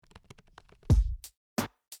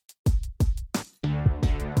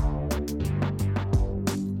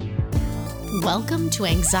Welcome to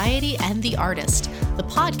Anxiety and the Artist, the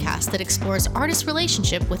podcast that explores artists'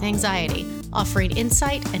 relationship with anxiety, offering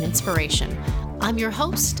insight and inspiration. I'm your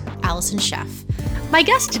host, Allison Sheff. My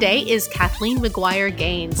guest today is Kathleen McGuire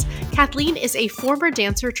Gaines. Kathleen is a former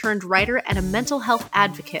dancer turned writer and a mental health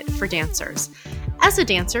advocate for dancers. As a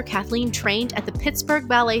dancer, Kathleen trained at the Pittsburgh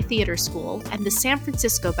Ballet Theater School and the San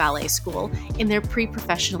Francisco Ballet School in their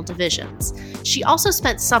pre-professional divisions. She also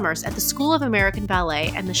spent summers at the School of American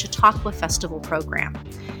Ballet and the Chautauqua Festival program.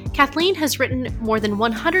 Kathleen has written more than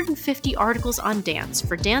 150 articles on dance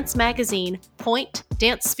for Dance Magazine, Point,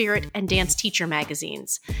 Dance Spirit, and Dance Teacher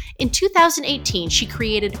magazines. In 2018, she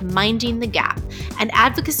created Minding the Gap, an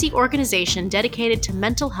advocacy organization dedicated to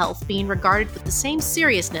mental health being regarded with the same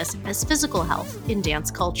seriousness as physical health in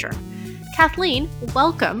dance culture. Kathleen,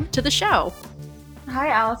 welcome to the show. Hi,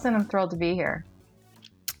 Allison. I'm thrilled to be here.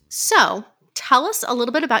 So, tell us a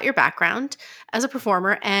little bit about your background as a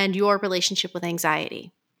performer and your relationship with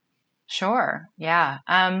anxiety. Sure. Yeah.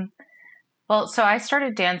 So I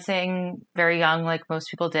started dancing very young, like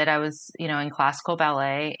most people did. I was, in classical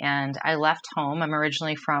ballet, and I left home. I'm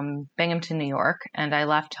originally from Binghamton, New York, and I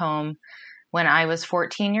left home when I was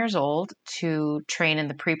 14 years old to train in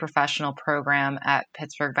the pre-professional program at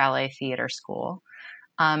Pittsburgh Ballet Theater School.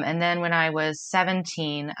 And then when I was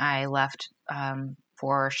 17, I left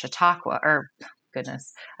for Chautauqua,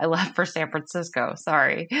 I left for San Francisco.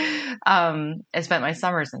 Sorry. I spent my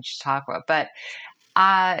summers in Chautauqua, but,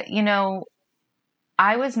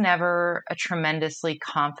 I was never a tremendously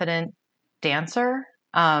confident dancer.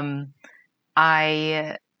 I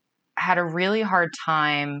had a really hard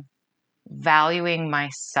time valuing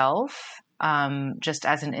myself, just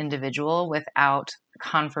as an individual without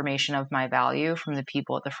confirmation of my value from the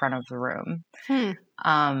people at the front of the room.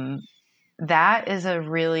 That is a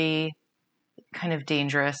really kind of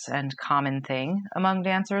dangerous and common thing among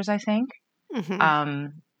dancers, I think,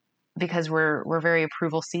 because we're very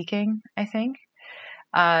approval seeking, I think.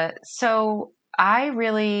 So I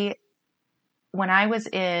really, when I was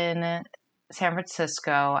in San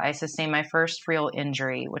Francisco, I sustained my first real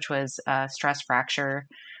injury, which was a stress fracture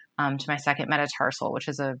to my second metatarsal, which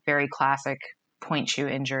is a very classic point shoe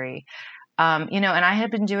injury. And I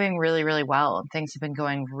had been doing really, really well, and things had been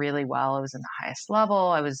going really well. I was in the highest level.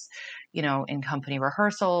 I was, in company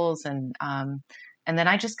rehearsals, and then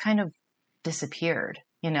I just kind of disappeared.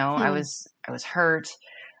 I was hurt.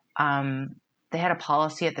 They had a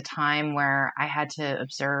policy at the time where I had to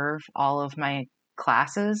observe all of my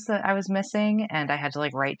classes that I was missing, and I had to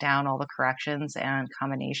write down all the corrections and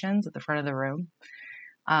combinations at the front of the room,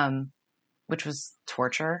 which was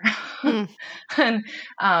torture. And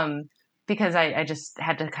because I just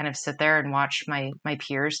had to kind of sit there and watch my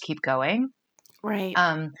peers keep going. Right.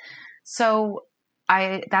 So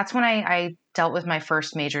that's when I dealt with my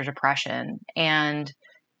first major depression, and,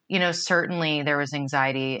 certainly there was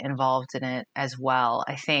anxiety involved in it as well.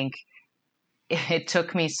 I think it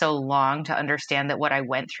took me so long to understand that what I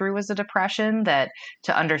went through was a depression, that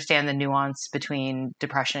to understand the nuance between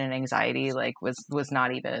depression and anxiety, was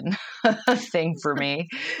not even a thing for me.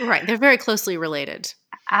 Right. They're very closely related.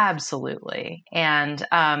 Absolutely. And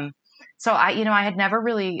so I had never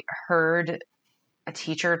really heard a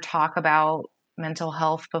teacher talk about mental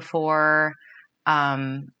health before.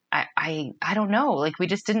 I don't know, we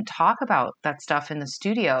just didn't talk about that stuff in the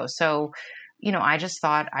studio. So, I just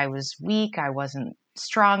thought I was weak. I wasn't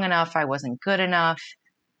strong enough. I wasn't good enough.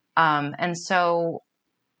 And so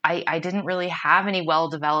I didn't really have any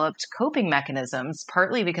well-developed coping mechanisms,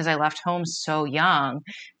 partly because I left home so young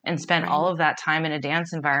and spent all of that time in a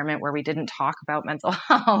dance environment where we didn't talk about mental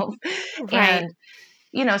health. Right.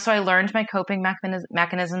 And, so I learned my coping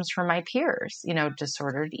mechanisms from my peers,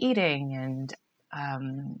 disordered eating and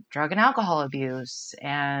drug and alcohol abuse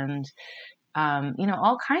and,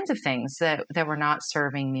 all kinds of things that were not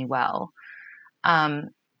serving me well.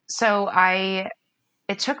 So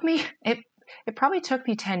it probably took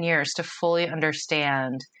me 10 years to fully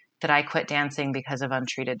understand that I quit dancing because of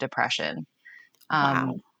untreated depression.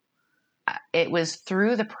 Wow. It was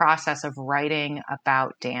through the process of writing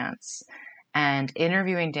about dance and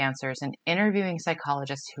interviewing dancers and interviewing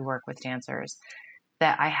psychologists who work with dancers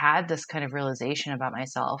that I had this kind of realization about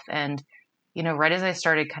myself. And, right as I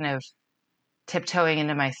started kind of tiptoeing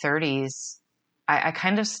into my 30s, I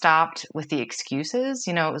kind of stopped with the excuses.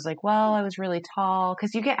 It was well, I was really tall,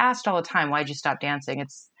 because you get asked all the time, why'd you stop dancing?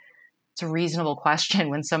 It's a reasonable question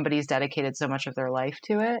when somebody's dedicated so much of their life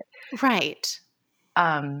to it. Right.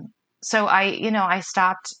 So I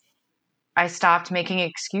stopped making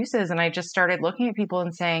excuses, and I just started looking at people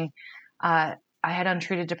and saying, I had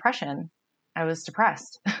untreated depression. I was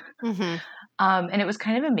depressed. And it was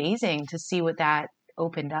kind of amazing to see what that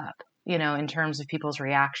opened up, in terms of people's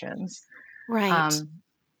reactions. Right.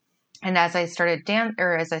 And as I started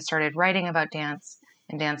writing about dance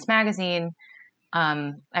in Dance Magazine,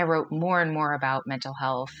 I wrote more and more about mental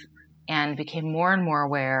health and became more and more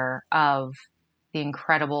aware of the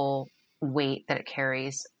incredible weight that it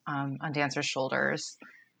carries on dancers' shoulders.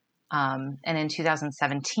 And in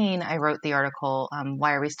 2017, I wrote the article,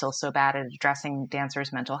 Why Are We Still So Bad at Addressing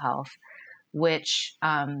Dancers' Mental Health, which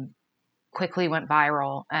quickly went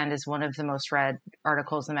viral and is one of the most read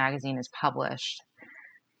articles the magazine has published.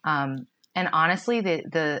 And honestly,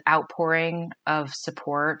 the outpouring of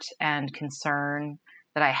support and concern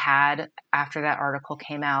that I had after that article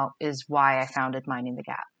came out is why I founded Minding the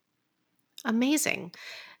Gap. Amazing.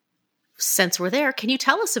 Since we're there, can you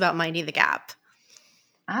tell us about Minding the Gap?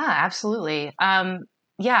 Absolutely.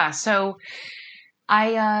 Yeah. So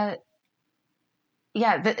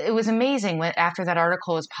it was amazing when after that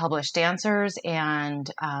article was published, dancers and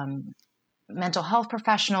mental health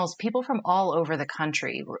professionals, people from all over the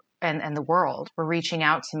country and the world were reaching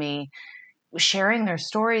out to me, sharing their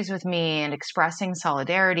stories with me and expressing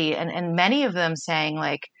solidarity. And many of them saying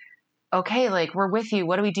like, okay, like we're with you.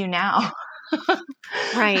 What do we do now?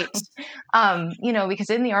 Right. Because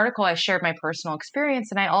in the article I shared my personal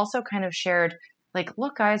experience, and I also kind of shared like,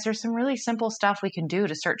 look guys, there's some really simple stuff we can do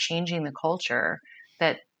to start changing the culture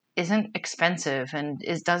that isn't expensive and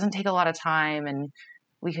doesn't take a lot of time, and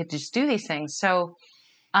we could just do these things. So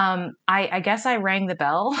I guess I rang the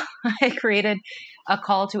bell. I created a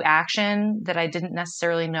call to action that I didn't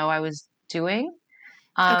necessarily know I was doing.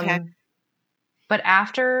 Okay. But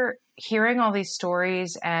after hearing all these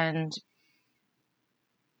stories and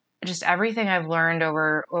just everything I've learned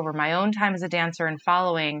over my own time as a dancer and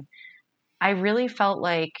following, I really felt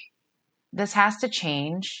like this has to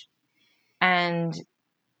change. And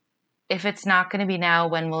if it's not going to be now,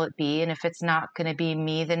 when will it be? And if it's not going to be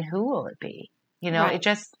me, then who will it be? Right.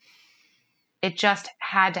 It just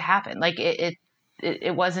had to happen. Like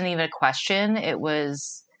it wasn't even a question. It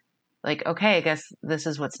was like, okay, I guess this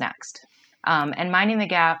is what's next. And Minding the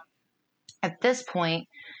Gap at this point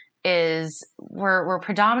is we're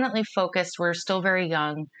predominantly focused. We're still very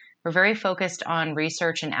young. We're very focused on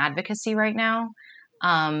research and advocacy right now.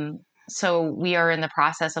 So we are in the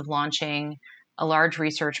process of launching a large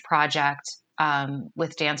research project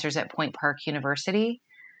with dancers at Point Park University.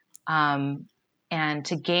 And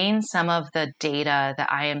to gain some of the data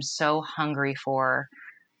that I am so hungry for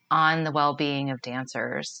on the well-being of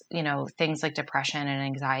dancers, things like depression and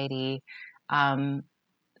anxiety.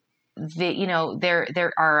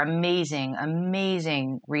 There are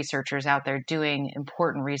amazing researchers out there doing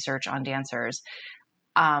important research on dancers.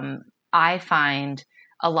 I find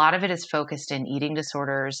a lot of it is focused in eating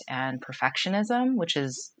disorders and perfectionism, which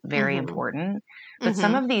is very important. But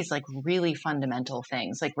some of these like really fundamental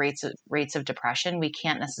things, like rates of depression, we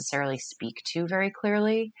can't necessarily speak to very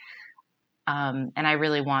clearly. And I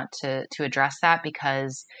really want to address that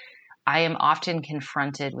because I am often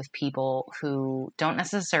confronted with people who don't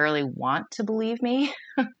necessarily want to believe me.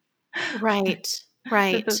 Right.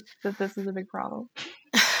 Right. that this is a big problem.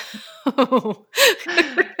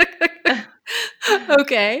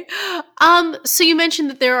 Okay. So you mentioned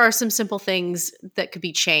that there are some simple things that could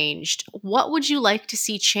be changed. What would you like to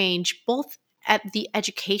see change both at the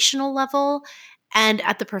educational level and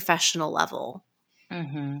at the professional level?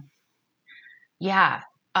 Mm-hmm. Yeah.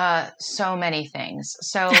 So many things.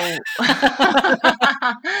 So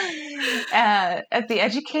at the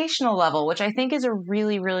educational level, which I think is a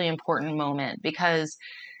really, really important moment, because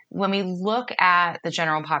when we look at the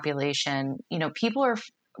general population, people are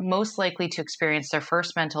most likely to experience their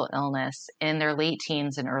first mental illness in their late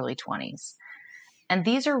teens and early 20s. And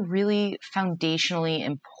these are really foundationally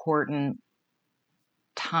important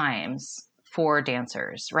times for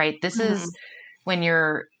dancers, right? This is when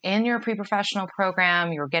you're in your pre-professional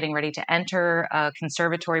program, you're getting ready to enter a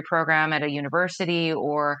conservatory program at a university,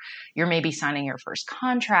 or you're maybe signing your first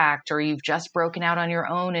contract, or you've just broken out on your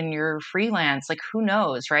own and you're freelance, like who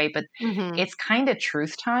knows, right? But it's kind of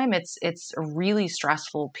truth time. It's a really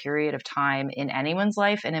stressful period of time in anyone's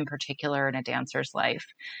life, and in particular in a dancer's life.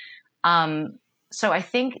 So I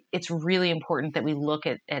think it's really important that we look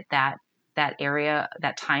at that area,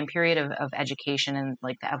 that time period of education and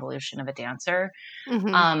like the evolution of a dancer.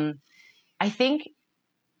 I think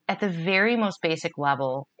at the very most basic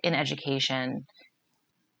level in education,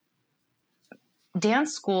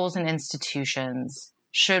 dance schools and institutions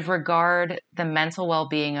should regard the mental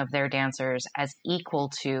well-being of their dancers as equal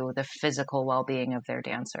to the physical well-being of their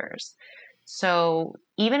dancers. So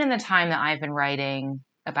even in the time that I've been writing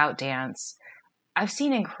about dance, I've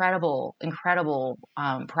seen incredible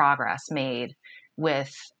progress made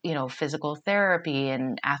with, physical therapy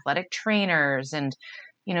and athletic trainers, and,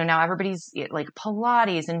 now everybody's like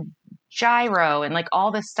Pilates and gyro and like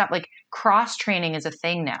all this stuff, like cross training is a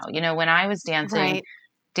thing now. When I was dancing, Right.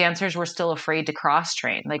 dancers were still afraid to cross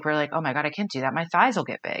train. Like, we're like, oh my God, I can't do that. My thighs will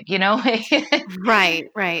get big,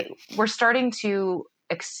 Right. We're starting to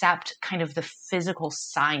accept kind of the physical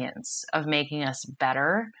science of making us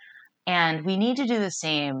better. And we need to do the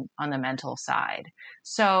same on the mental side.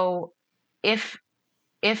 So if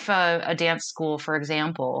a dance school, for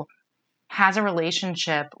example, has a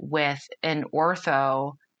relationship with an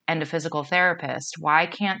ortho and a physical therapist, why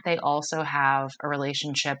can't they also have a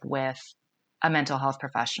relationship with a mental health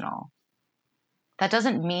professional? That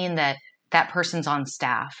doesn't mean that that person's on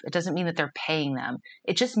staff. It doesn't mean that they're paying them.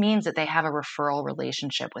 It just means that they have a referral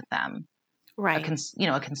relationship with them, Right.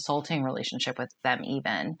 a consulting relationship with them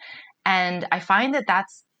even. And I find that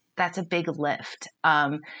that's a big lift.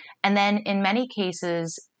 And then in many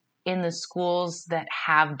cases, in the schools that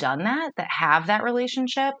have done that have that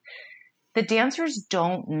relationship, the dancers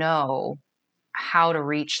don't know how to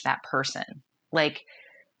reach that person. Like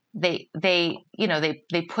they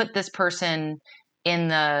put this person in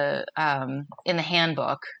the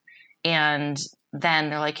handbook, and then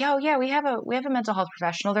they're like, oh yeah, we have a mental health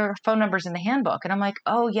professional. There are phone numbers in the handbook. And I'm like,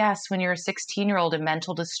 oh yes, when you're a 16-year-old in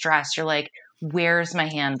mental distress, you're like, where's my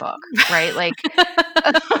handbook? Right? Like,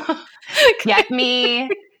 get me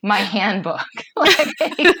my handbook.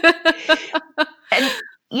 And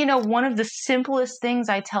one of the simplest things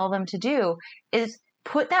I tell them to do is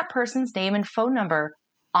put that person's name and phone number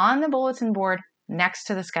on the bulletin board next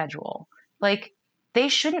to the schedule. Like, they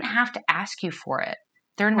shouldn't have to ask you for it.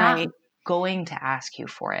 They're not going to ask you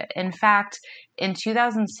for it. In fact, in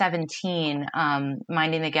 2017,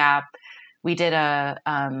 Minding the Gap, we did a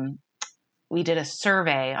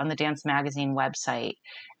survey on the Dance Magazine website,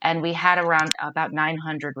 and we had about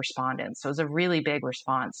 900 respondents. So it was a really big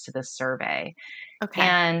response to this survey. Okay.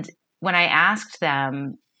 And when I asked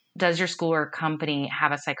them, does your school or company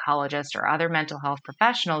have a psychologist or other mental health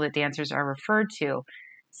professional that dancers are referred to?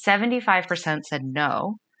 75% said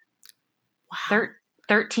no. Wow.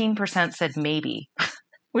 13% said maybe,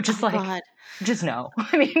 which is just no.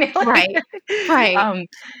 I mean, right.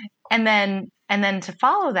 And then to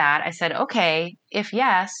follow that, I said, okay, if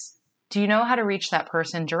yes, do you know how to reach that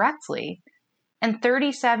person directly? And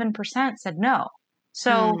 37% said no.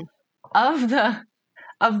 So of the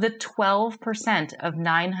 12% of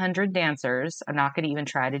 900 dancers, I'm not going to even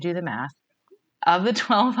try to do the math, of the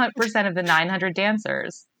 12% of the 900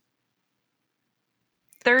 dancers,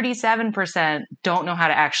 37% don't know how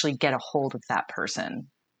to actually get a hold of that person.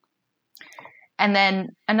 And then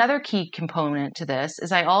another key component to this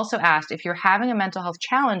is I also asked, if you're having a mental health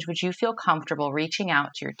challenge, would you feel comfortable reaching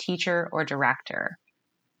out to your teacher or director?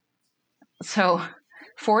 So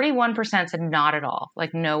 41% said not at all,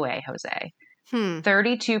 like no way, Jose.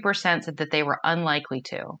 32% said that they were unlikely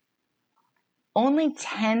to. Only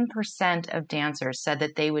 10% of dancers said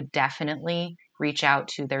that they would definitely reach out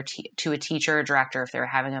to to a teacher or director if they were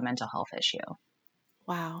having a mental health issue.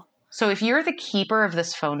 Wow. So if you're the keeper of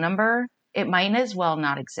this phone number, it might as well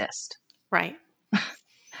not exist. Right.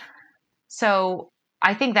 So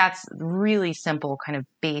I think that's really simple, kind of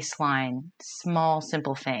baseline, small,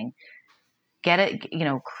 simple thing. Get it,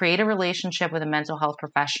 create a relationship with a mental health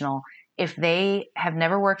professional. If they have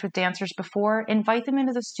never worked with dancers before, invite them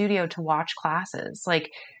into the studio to watch classes.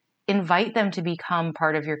 Like, invite them to become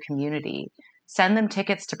part of your community. Send them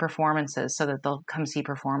tickets to performances so that they'll come see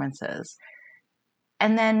performances.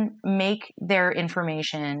 And then make their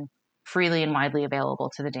information freely and widely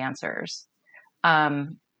available to the dancers.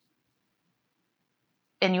 And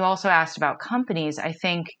you also asked about companies. I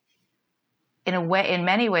think in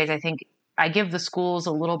many ways, I think I give the schools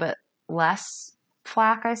a little bit less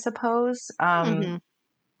flack, I suppose.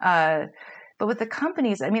 But with the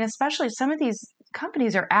companies, I mean, especially some of these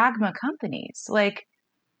companies are AGMA companies. Like,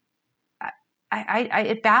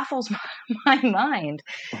 it baffles my mind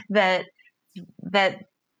that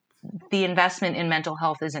the investment in mental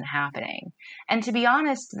health isn't happening. And to be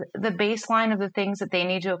honest, the baseline of the things that they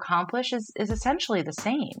need to accomplish is essentially the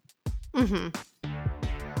same.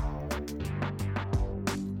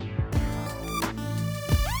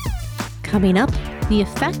 Coming up, the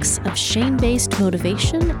effects of shame-based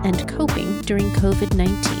motivation and coping during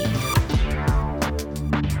COVID-19.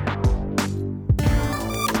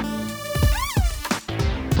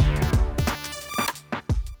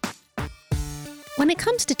 When it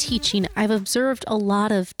comes to teaching, I've observed a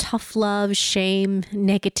lot of tough love, shame,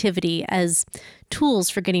 negativity as tools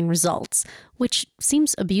for getting results, which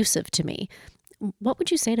seems abusive to me. What would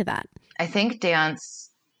you say to that? I think dance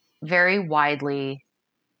very widely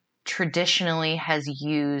traditionally has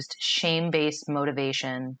used shame-based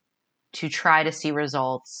motivation to try to see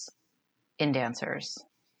results in dancers.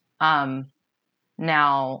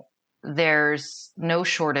 Now, there's no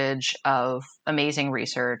shortage of amazing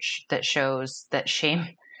research that shows that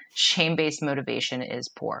shame-based motivation is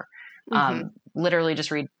poor. Literally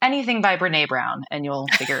just read anything by Brene Brown and you'll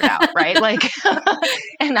figure it out, right? Like,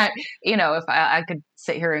 and I, if I could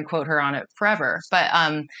sit here and quote her on it forever, but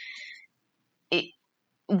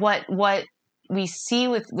what we see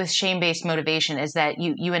with shame-based motivation is that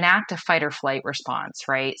you enact a fight or flight response,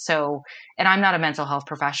 right? So, and I'm not a mental health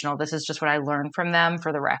professional. This is just what I learned from them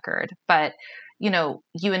for the record. But,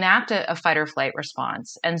 you enact a fight or flight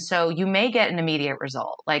response. And so you may get an immediate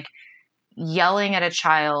result, like yelling at a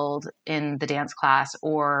child in the dance class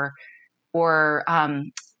or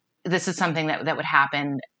this is something that would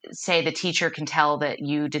happen. Say the teacher can tell that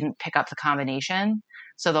you didn't pick up the combination.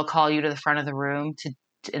 So they'll call you to the front of the room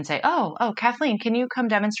and say, oh, Kathleen, can you come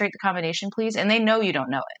demonstrate the combination, please? And they know you don't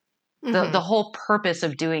know it. The whole purpose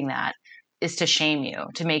of doing that is to shame you,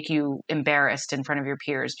 to make you embarrassed in front of your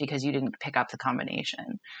peers because you didn't pick up the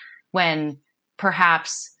combination. When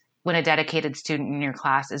perhaps when a dedicated student in your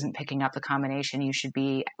class isn't picking up the combination, you should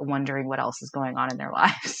be wondering what else is going on in their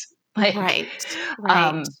lives. Right.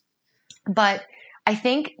 But I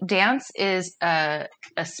think dance is a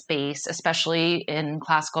space, especially in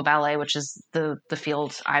classical ballet, which is the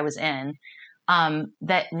field I was in,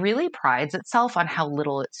 that really prides itself on how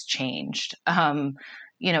little it's changed.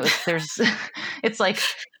 It's like,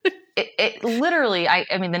 it literally, I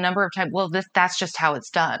mean, the number of times, that's just how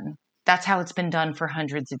it's done. That's how it's been done for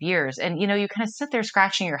hundreds of years. And, you kind of sit there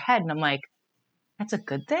scratching your head and I'm like, that's a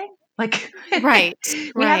good thing? Like, right.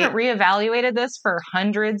 we haven't reevaluated this for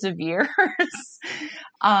hundreds of years.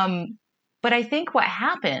 But I think what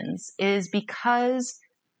happens is because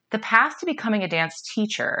the path to becoming a dance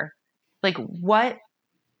teacher, like what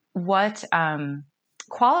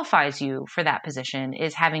qualifies you for that position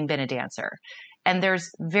is having been a dancer. And there's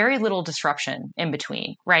very little disruption in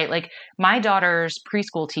between, right? Like my daughter's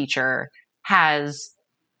preschool teacher has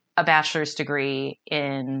a bachelor's degree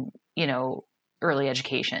in, early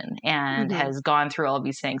education and has gone through all of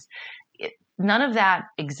these things. None of that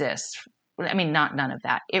exists. I mean, not none of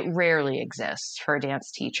that. It rarely exists for a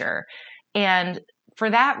dance teacher. And for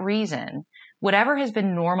that reason, whatever has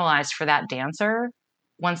been normalized for that dancer,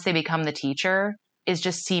 once they become the teacher, is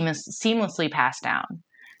just seamlessly passed down.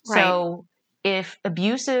 Right. So if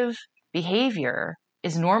abusive behavior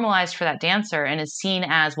is normalized for that dancer and is seen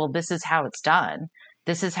as, well, this is how it's done.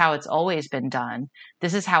 This is how it's always been done.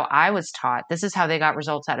 This is how I was taught. This is how they got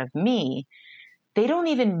results out of me. They don't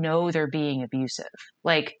even know they're being abusive.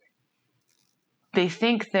 Like they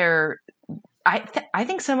think I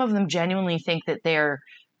think some of them genuinely think that they're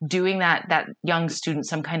doing that young student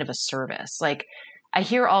some kind of a service. Like I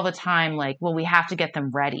hear all the time, like, well, we have to get them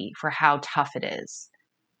ready for how tough it is.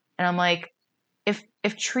 And I'm like,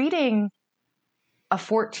 if treating a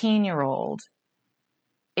 14-year-old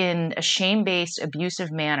in a shame-based, abusive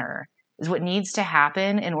manner is what needs to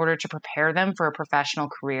happen in order to prepare them for a professional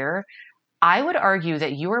career, I would argue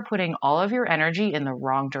that you are putting all of your energy in the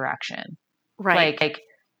wrong direction. Right. Like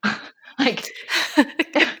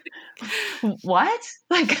what?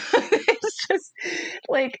 Like, it's just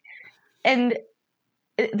like, and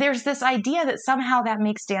there's this idea that somehow that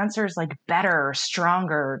makes dancers like better,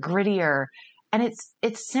 stronger, grittier. And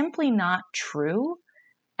it's simply not true.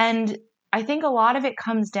 And I think a lot of it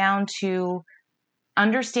comes down to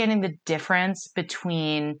understanding the difference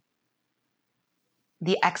between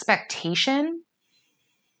the expectation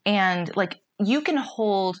and like you can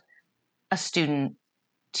hold a student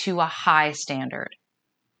to a high standard,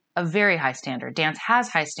 a very high standard. Dance has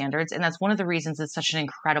high standards, and that's one of the reasons it's such an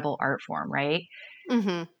incredible art form, right?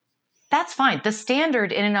 Mm-hmm. That's fine. The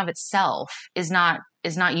standard in and of itself is not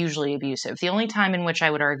usually abusive. The only time in which I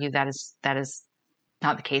would argue that is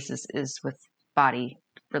not the case is with body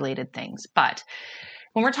related things. But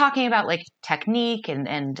when we're talking about like technique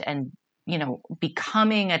and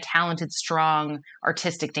becoming a talented, strong,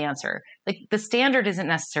 artistic dancer, like the standard isn't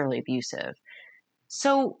necessarily abusive.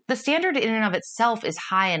 So the standard in and of itself is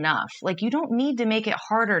high enough. Like you don't need to make it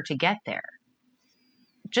harder to get there.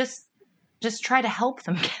 Just try to help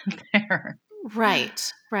them get there.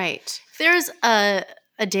 Right. There's a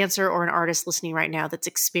dancer or an artist listening right now that's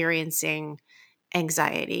experiencing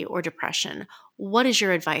anxiety or depression. What is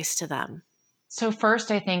your advice to them? So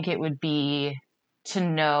first, I think it would be to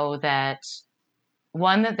know that,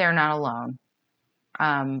 one, that they're not alone.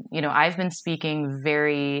 I've been speaking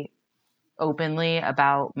very openly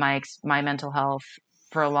about my mental health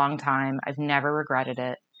for a long time. I've never regretted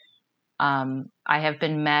it. I have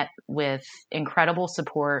been met with incredible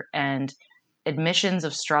support and admissions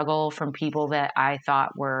of struggle from people that I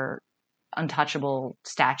thought were untouchable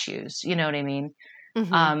statues. You know what I mean?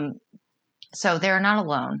 Mm-hmm. So they're not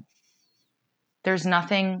alone. There's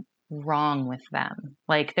nothing wrong with them.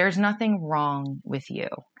 Like, there's nothing wrong with you.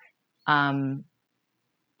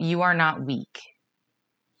 You are not weak.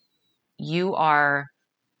 You are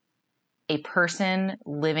a person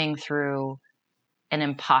living through an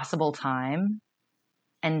impossible time,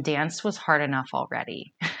 and dance was hard enough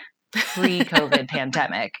already. Pre-COVID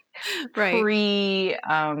pandemic, Right. pre,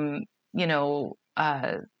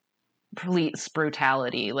 police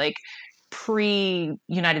brutality, like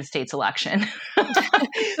pre-United States election.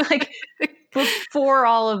 Like, before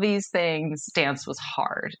all of these things, dance was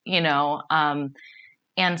hard,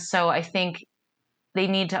 and so I think they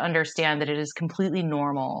need to understand that it is completely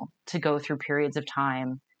normal to go through periods of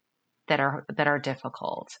time that are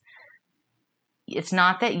difficult. It's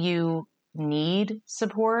not that you need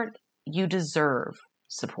support, you deserve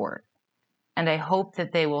support. And I hope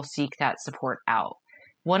that they will seek that support out.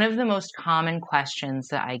 One of the most common questions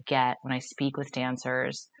that I get when I speak with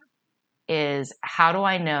dancers is, how do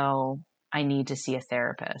I know I need to see a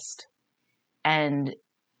therapist? And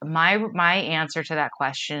my answer to that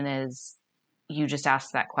question is, you just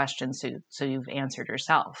asked that question, so you've answered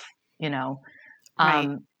yourself.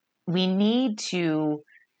 Right. We need to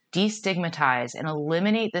destigmatize and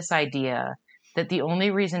eliminate this idea that the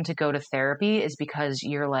only reason to go to therapy is because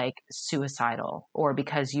you're like suicidal or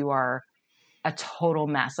because you are a total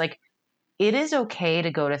mess. Like, it is okay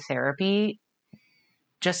to go to therapy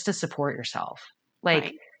just to support yourself. Like,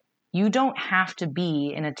 Right. you don't have to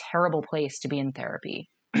be in a terrible place to be in therapy.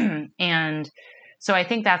 And so I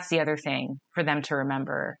think that's the other thing for them to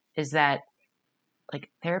remember, is that, like,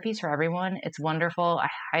 therapy's for everyone. It's wonderful. I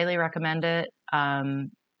highly recommend it.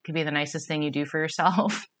 Could be the nicest thing you do for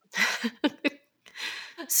yourself.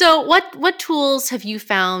 So what tools have you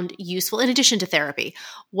found useful in addition to therapy?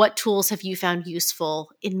 What tools have you found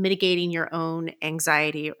useful in mitigating your own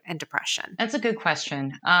anxiety and depression? That's a good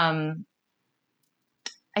question. I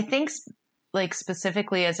think like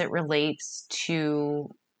specifically as it relates to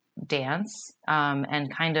dance,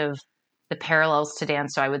 and kind of the parallels to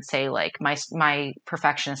dance. So I would say, like, my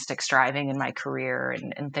perfectionistic striving in my career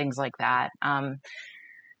and things like that.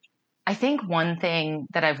 I think one thing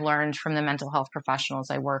that I've learned from the mental health professionals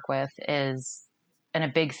I work with is, and a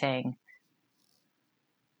big thing,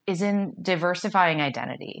 is in diversifying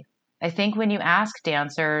identity. I think when you ask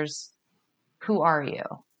dancers, who are you?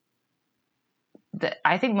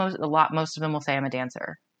 I think most of them will say, I'm a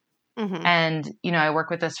dancer. Mm-hmm. And, I work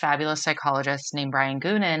with this fabulous psychologist named Brian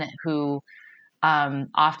Goonan, who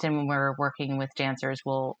often when we're working with dancers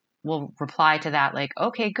will reply to that like,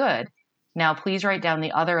 okay, good. Now please write down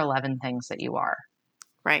the other 11 things that you are.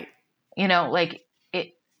 Right. Like,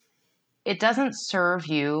 it doesn't serve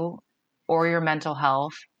you or your mental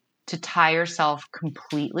health to tie yourself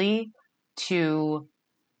completely to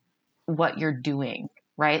what you're doing,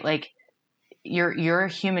 right? Like, you're a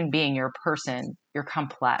human being, you're a person, you're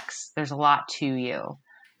complex. There's a lot to you.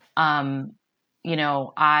 I'm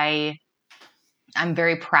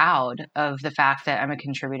very proud of the fact that I'm a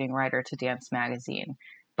contributing writer to Dance Magazine,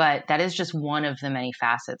 but that is just one of the many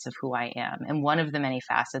facets of who I am and one of the many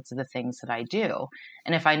facets of the things that I do.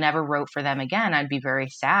 And if I never wrote for them again, I'd be very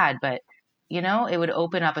sad, but it would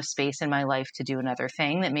open up a space in my life to do another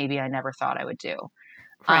thing that maybe I never thought I would do.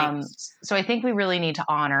 Right. So I think we really need to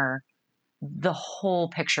honor the whole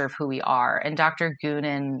picture of who we are. And Dr.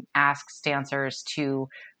 Goonan asks dancers to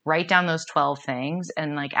write down those 12 things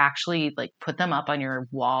and like actually like put them up on your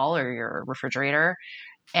wall or your refrigerator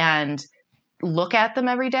and look at them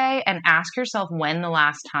every day and ask yourself when the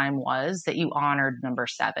last time was that you honored number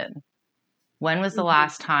 7. When was the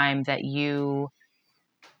last time that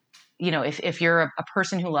if you're a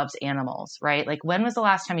person who loves animals, right? Like, when was the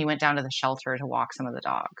last time you went down to the shelter to walk some of the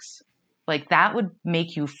dogs? Like, that would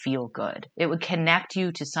make you feel good. It would connect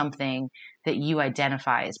you to something that you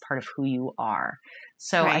identify as part of who you are.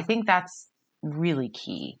 So Right. I think that's really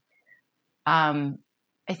key. I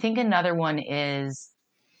think another one is,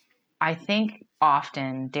 I think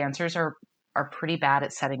often dancers are pretty bad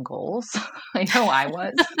at setting goals. I know I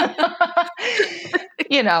was.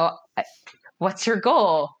 What's your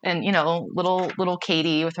goal? And, little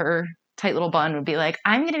Katie with her tight little bun would be like,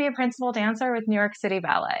 I'm going to be a principal dancer with New York City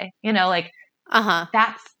Ballet. Uh-huh.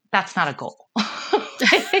 That's not a goal.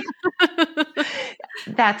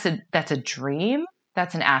 That's a dream,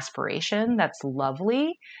 That's an aspiration. That's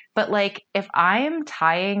lovely. But like, if I am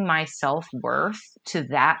tying my self-worth to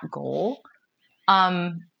that goal,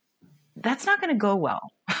 that's not going to go well.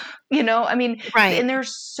 I mean, Right. and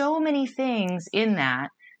there's so many things in that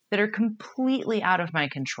are completely out of my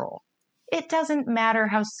control. It doesn't matter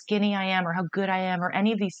how skinny I am or how good I am or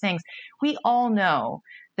any of these things. We all know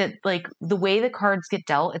that like the way the cards get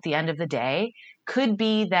dealt at the end of the day could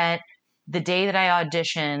be that the day that I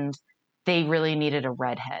auditioned, they really needed a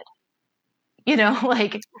redhead.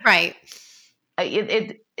 Like Right.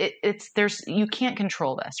 it's there's you can't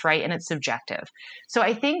control this, right? And it's subjective. So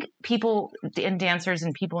I think people and dancers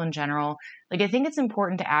and people in general, like I think it's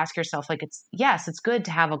important to ask yourself, like it's good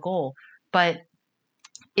to have a goal, but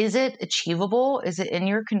is it achievable? Is it in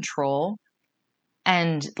your control?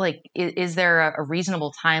 And like is there a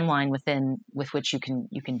reasonable timeline with which you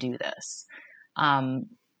can do this?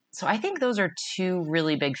 So I think those are two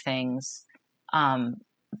really big things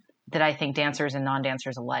that I think dancers and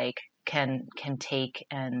non-dancers alike can take,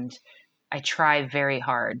 and I try very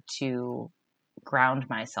hard to ground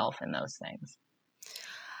myself in those things.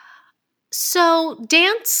 So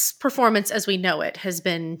dance performance as we know it has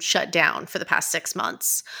been shut down for the past 6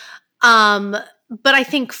 months. But I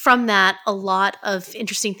think from that, a lot of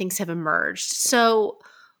interesting things have emerged. So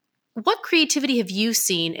what creativity have you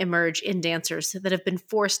seen emerge in dancers that have been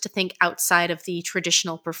forced to think outside of the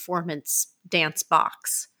traditional performance dance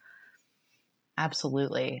box?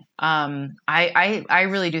 Absolutely. I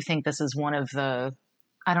really do think this is one of the,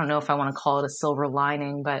 I don't know if I want to call it a silver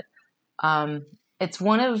lining, but it's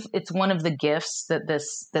one of the gifts that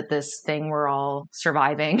this thing we're all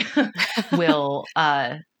surviving will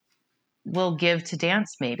give to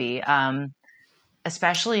dance, maybe,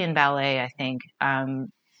 especially in ballet. I think all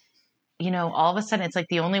of a sudden it's like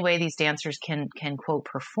the only way these dancers can quote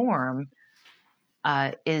perform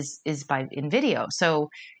is in video.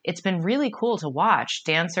 So it's been really cool to watch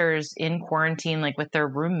dancers in quarantine, like with their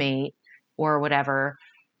roommate or whatever,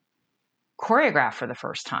 choreograph for the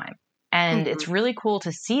first time. And it's really cool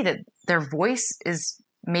to see that their voice is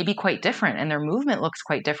maybe quite different and their movement looks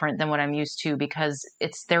quite different than what I'm used to, because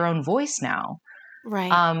it's their own voice now.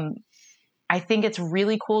 Right. I think it's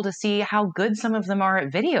really cool to see how good some of them are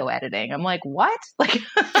at video editing. I'm like, what? Like,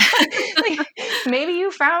 like maybe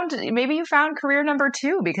you found career number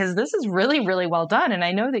 2, because this is really, really well done. And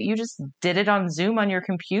I know that you just did it on Zoom on your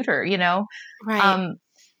computer, Right.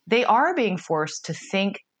 They are being forced to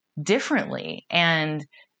think differently, and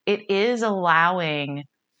it is allowing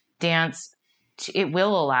it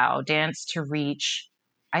will allow dance to reach,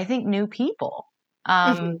 I think, new people.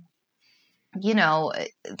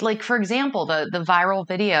 Like for example, the viral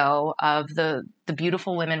video of the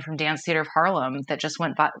beautiful women from Dance Theater of Harlem that just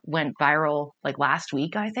went viral like last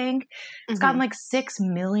week, I think. It's gotten like 6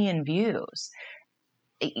 million views.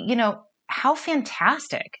 How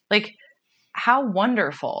fantastic. Like how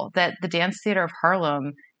wonderful that the Dance Theater of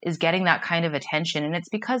Harlem is getting that kind of attention. And it's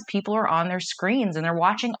because people are on their screens and they're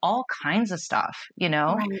watching all kinds of stuff,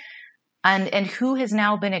 Right. and who has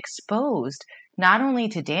now been exposed not only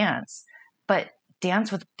to dance, but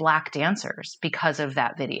dance with Black dancers because of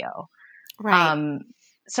that video. Right.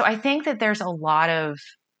 So I think that there's a lot of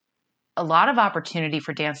opportunity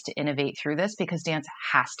for dance to innovate through this, because dance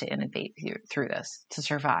has to innovate through this to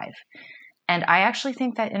survive. And I actually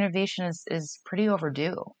think that innovation is pretty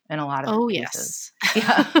overdue in a lot of cases. Yes.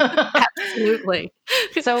 Yeah. Absolutely.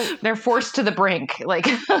 So they're forced to the brink. Like,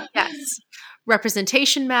 yes.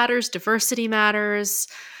 Representation matters, diversity matters.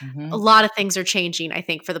 mm-hmm. A lot of things are changing, I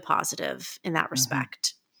think, for the positive in that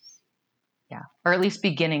respect. Yeah. Or at least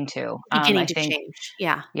beginning to. I think, change.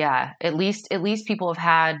 Yeah. Yeah. At least people have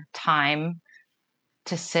had time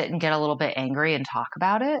to sit and get a little bit angry and talk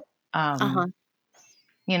about it.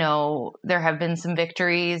 There have been some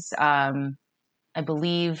victories. I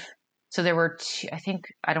believe, so there were two, I think,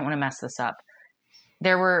 I don't want to mess this up.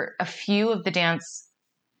 There were a few of the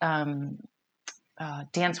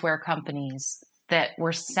dancewear companies that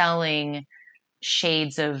were selling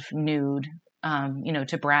shades of nude,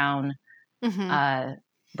 to brown,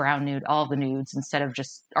 brown nude, all the nudes, instead of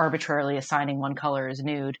just arbitrarily assigning one color as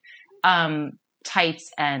nude,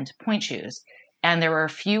 tights and point shoes. And there were a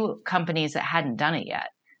few companies that hadn't done it yet.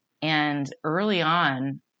 And early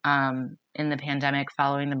on, in the pandemic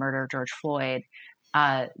following the murder of George Floyd,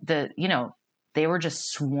 they were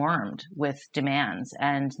just swarmed with demands,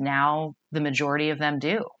 and now the majority of them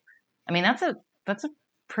do. I mean, that's a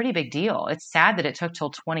pretty big deal. It's sad that it took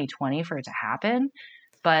till 2020 for it to happen,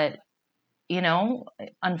 but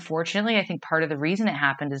unfortunately, I think part of the reason it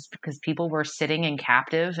happened is because people were sitting in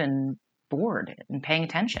captive and bored and paying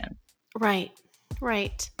attention. Right.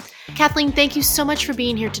 Right. Kathleen, thank you so much for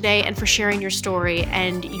being here today and for sharing your story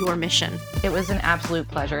and your mission. It was an absolute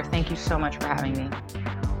pleasure. Thank you so much for having me.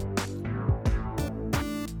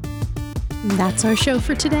 That's our show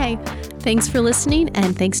for today. Thanks for listening,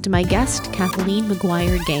 and thanks to my guest, Kathleen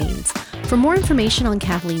McGuire Gaines. For more information on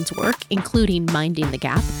Kathleen's work, including Minding the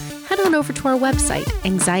Gap, head on over to our website,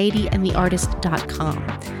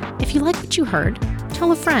 anxietyandtheartist.com. If you like what you heard,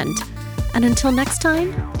 tell a friend. And until next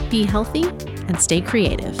time, be healthy and stay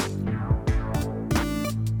creative.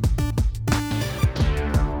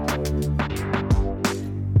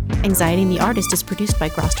 Anxiety and the Artist is produced by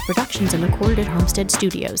Groster Productions and recorded at Homestead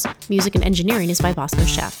Studios. Music and engineering is by Bosco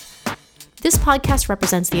Chef. This podcast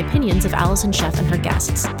represents the opinions of Allison Sheff and her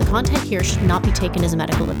guests. The content here should not be taken as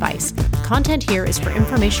medical advice. The content here is for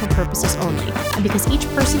informational purposes only, and because each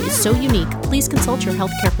person is so unique, please consult your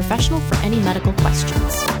healthcare professional for any medical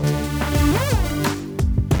questions.